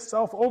surrender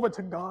yourself over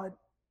to God,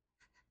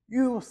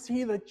 you will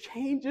see the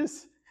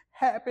changes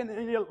happen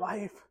in your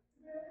life.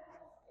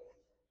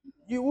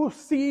 You will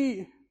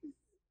see,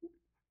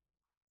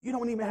 you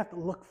don't even have to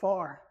look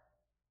far.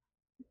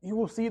 You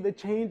will see the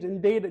change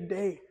in day to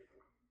day.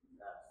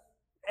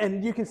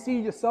 And you can see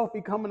yourself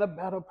becoming a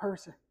better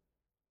person.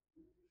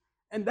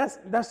 And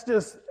that's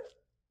just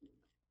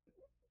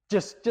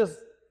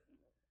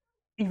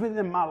even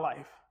in my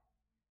life.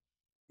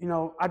 You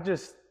know, I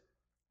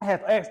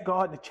have asked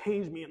God to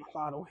change me in a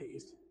lot of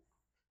ways.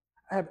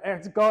 I have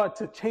asked God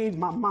to change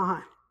my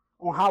mind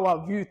on how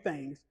I view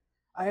things.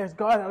 I asked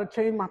God how to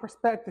change my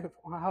perspective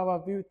on how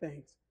I view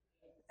things.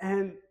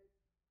 And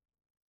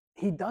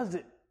He does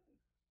it.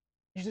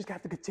 You just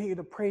have to continue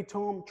to pray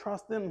to Him,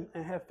 trust Him,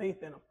 and have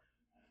faith in Him.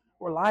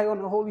 Rely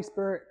on the Holy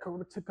Spirit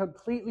to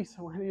completely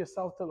surrender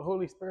yourself to the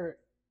Holy Spirit.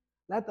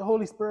 Let the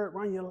Holy Spirit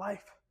run your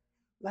life.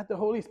 Let the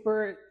Holy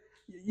Spirit,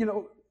 you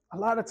know, a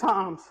lot of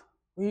times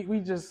we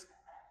just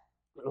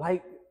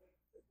like,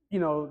 you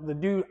know, the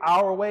do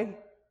our way.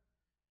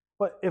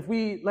 But if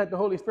we let the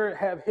Holy Spirit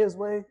have His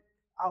way,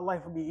 our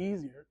life will be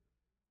easier.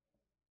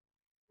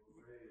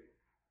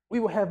 We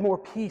will have more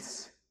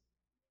peace.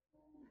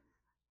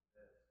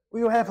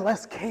 We will have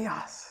less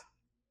chaos.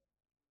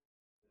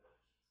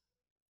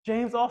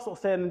 James also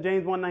said in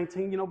James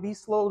 1:19, you know, be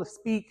slow to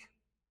speak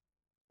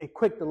and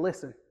quick to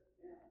listen.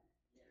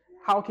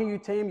 How can you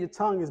tame your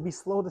tongue? Is be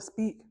slow to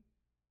speak.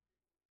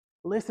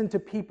 Listen to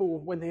people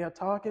when they are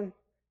talking.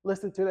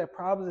 Listen to their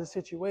problems and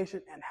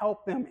situation and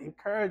help them,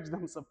 encourage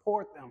them,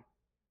 support them.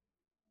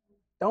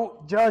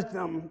 Don't judge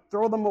them,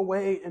 throw them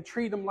away, and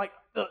treat them like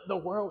the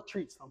world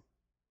treats them.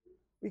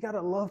 We got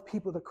to love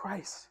people to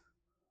Christ.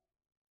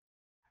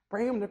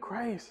 Bring them to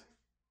Christ.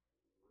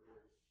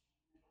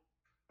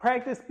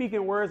 Practice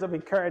speaking words of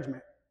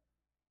encouragement.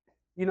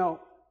 You know,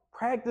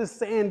 practice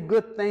saying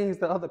good things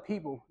to other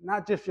people,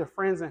 not just your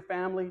friends and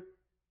family.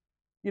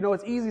 You know,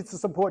 it's easy to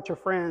support your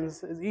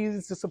friends. It's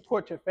easy to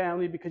support your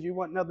family because you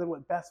want nothing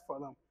but best for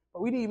them.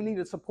 But we even need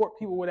to support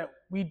people that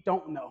we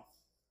don't know.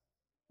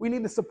 We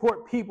need to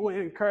support people and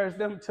encourage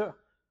them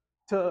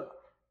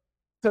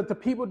to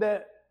people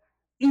that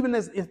even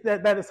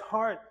that is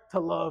hard to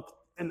love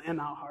in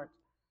our hearts.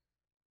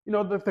 You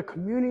know, the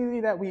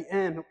community that we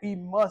in, we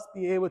must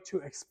be able to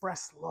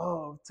express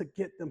love to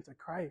get them to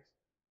Christ.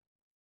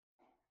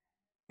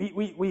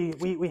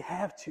 We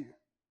have to.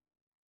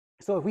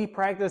 So if we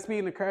practice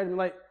being encouragement,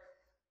 like,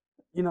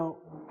 you know,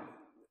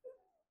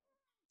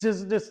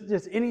 just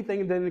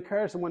anything that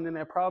encourages someone in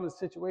their problem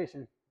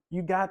situation.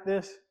 You got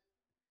this.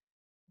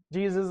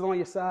 Jesus is on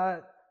your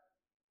side.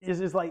 It's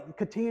just like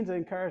continue to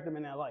encourage them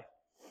in their life.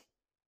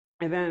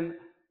 And then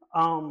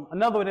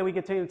another way that we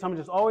continue to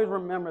just always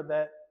remember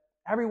that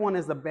everyone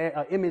is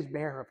an image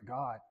bearer of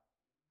God.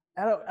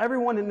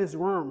 Everyone in this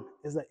room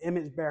is an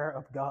image bearer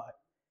of God.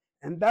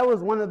 And that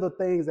was one of the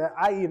things that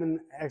I even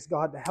asked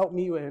God to help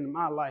me with in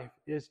my life,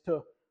 is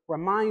to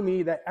remind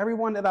me that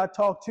everyone that I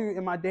talk to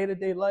in my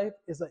day-to-day life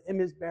is an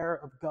image bearer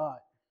of God.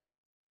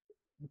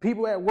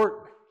 People at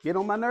work get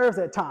on my nerves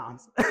at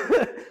times.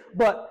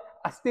 But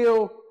I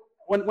still,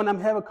 when I'm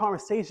having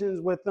conversations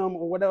with them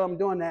or whatever I'm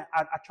doing, that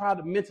I try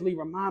to mentally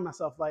remind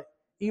myself, like,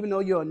 even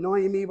though you're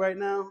annoying me right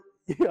now,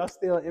 you're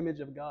still an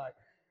image of God.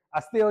 I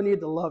still need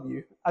to love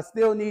you. I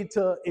still need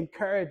to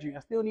encourage you.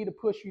 I still need to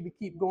push you to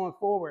keep going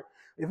forward.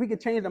 If we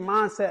could change the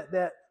mindset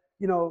that,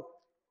 you know,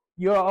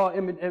 you're all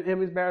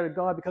image bearers of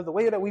God, because the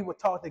way that we would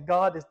talk to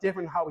God is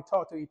different than how we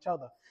talk to each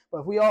other.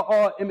 But if we are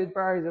all image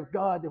bearers of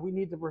God, then we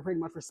need to pretty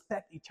much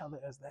respect each other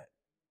as that.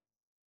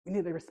 We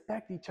need to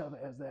respect each other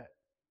as that.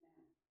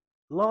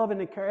 Love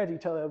and encourage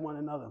each other as one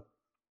another.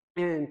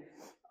 And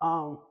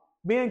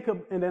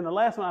and then the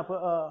last one I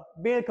put,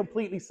 being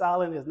completely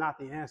silent is not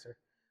the answer.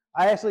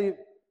 I actually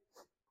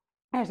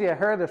had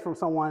heard this from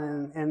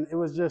someone, and it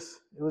was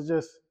just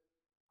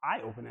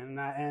eye-opening,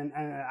 and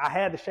I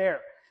had to share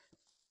it.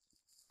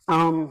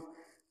 And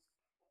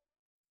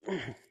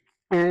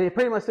it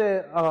pretty much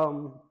said,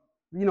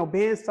 you know,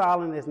 being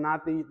silent is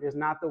not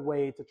the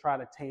way to try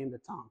to tame the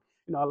tongue.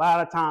 You know, a lot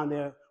of time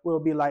there will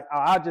be like, oh,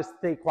 I'll just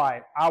stay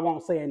quiet. I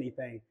won't say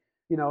anything.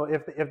 You know,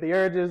 if the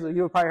urges,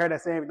 you've probably heard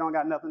that saying, if you don't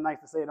got nothing nice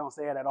to say, don't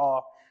say it at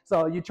all.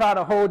 So you try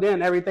to hold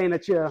in everything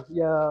that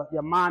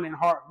your mind and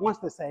heart wants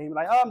to say.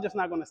 Like, oh, I'm just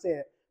not going to say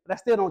it. But that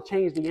still don't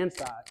change the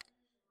inside.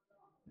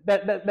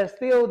 That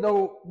still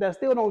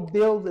don't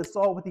deal and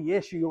solve with the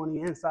issue on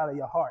the inside of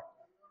your heart.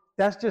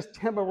 That's just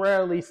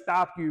temporarily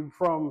stop you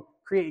from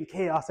creating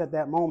chaos at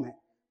that moment.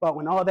 But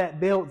when all that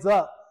builds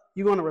up,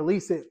 you're going to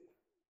release it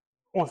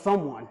on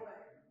someone.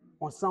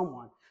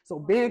 So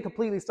being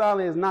completely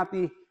silent is not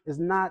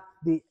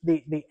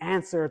the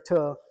answer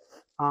to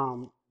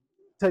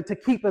to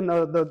keep in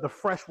the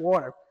fresh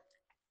water.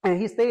 And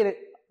he stated,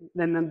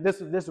 and then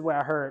this is where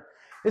I heard,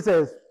 it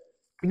says,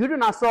 you do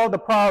not solve the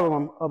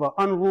problem of an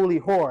unruly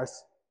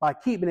horse by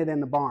keeping it in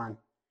the barn.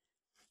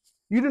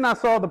 You do not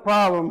solve the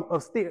problem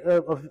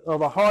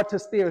of a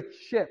hard-to-steer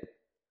ship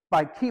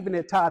by keeping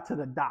it tied to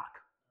the dock.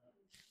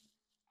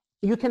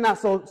 You cannot,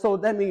 so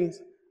that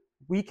means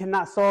we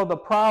cannot solve the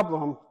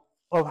problem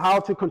of how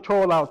to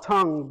control our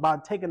tongue by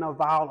taking a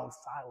vow of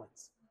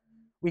silence.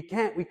 We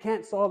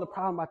can't solve the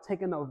problem by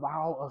taking a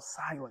vow of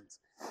silence.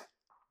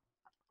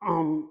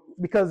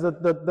 Because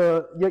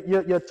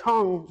your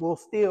tongue will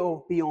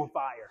still be on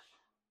fire.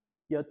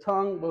 Your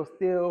tongue will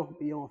still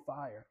be on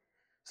fire.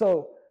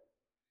 So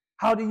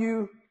how do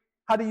you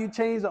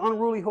change the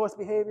unruly horse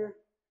behavior?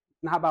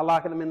 Not by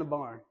locking them in the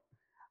barn.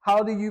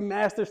 How do you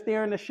master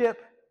steering the ship?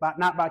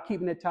 Not by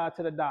keeping it tied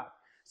to the dock.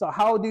 So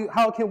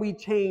how can we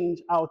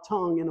change our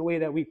tongue in the way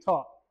that we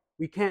talk?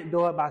 We can't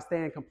do it by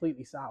staying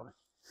completely silent.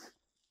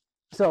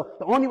 So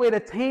the only way to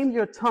tame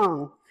your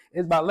tongue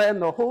is by letting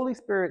the Holy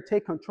Spirit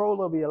take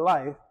control of your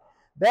life.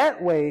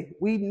 That way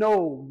we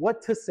know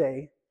what to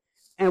say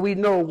and we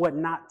know what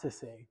not to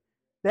say.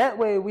 That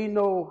way we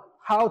know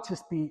how to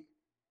speak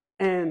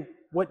and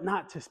what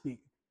not to speak.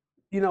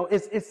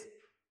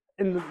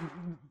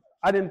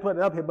 I didn't put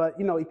it up here, but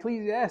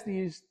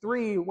Ecclesiastes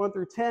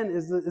 3:1-10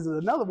 is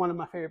another one of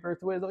my favorite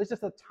verses. It's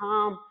just a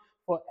time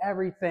for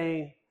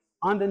everything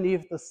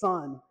underneath the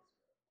sun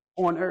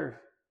on earth.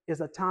 It's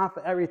a time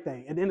for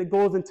everything. And then it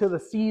goes into the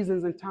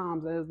seasons and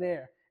times that is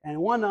there. And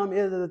one of them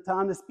is a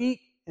time to speak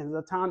and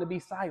a time to be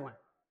silent.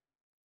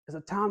 It's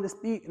a time to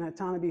speak and a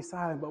time to be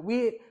silent. But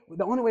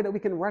the only way that we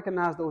can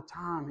recognize those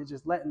times is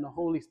just letting the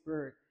Holy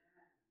Spirit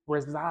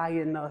reside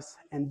in us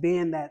and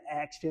being that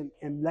action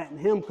and letting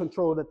him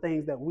control the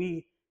things that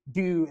we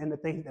do and the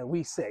things that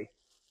we say.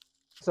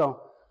 So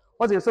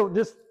just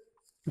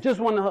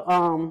want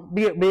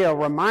to be a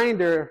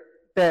reminder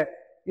that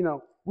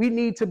we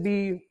need to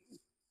be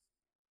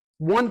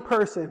one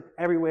person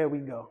everywhere we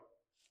go.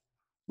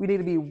 We need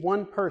to be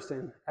one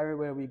person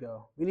everywhere we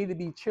go. We need to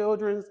be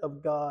children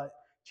of God,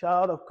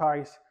 child of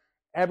Christ,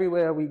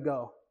 everywhere we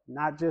go.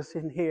 Not just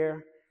in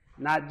here,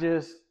 not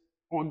just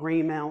on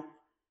Greenmount,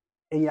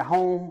 in your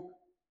home,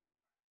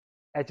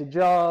 at your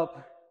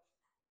job,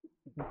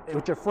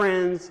 with your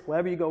friends,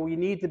 wherever you go. We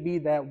need to be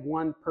that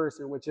one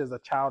person, which is a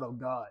child of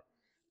God.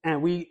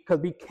 And because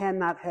we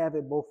cannot have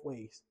it both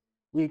ways.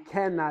 We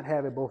cannot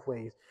have it both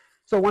ways.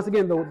 So once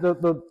again,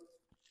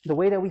 the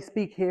way that we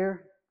speak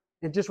here,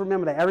 and just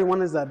remember that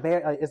everyone is an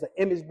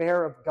image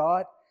bearer of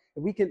God.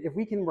 If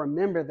we can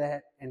remember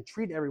that and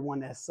treat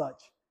everyone as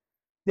such,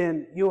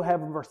 then you'll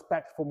have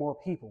respect for more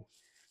people.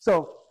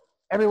 So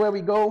everywhere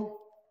we go,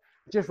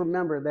 just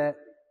remember that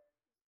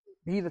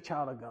be the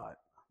child of God.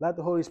 Let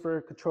the Holy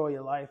Spirit control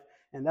your life,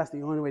 and that's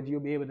the only way you'll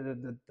be able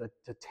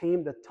to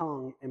tame the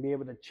tongue and be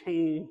able to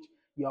change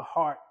your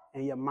heart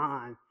and your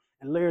mind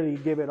and literally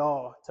give it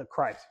all to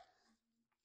Christ.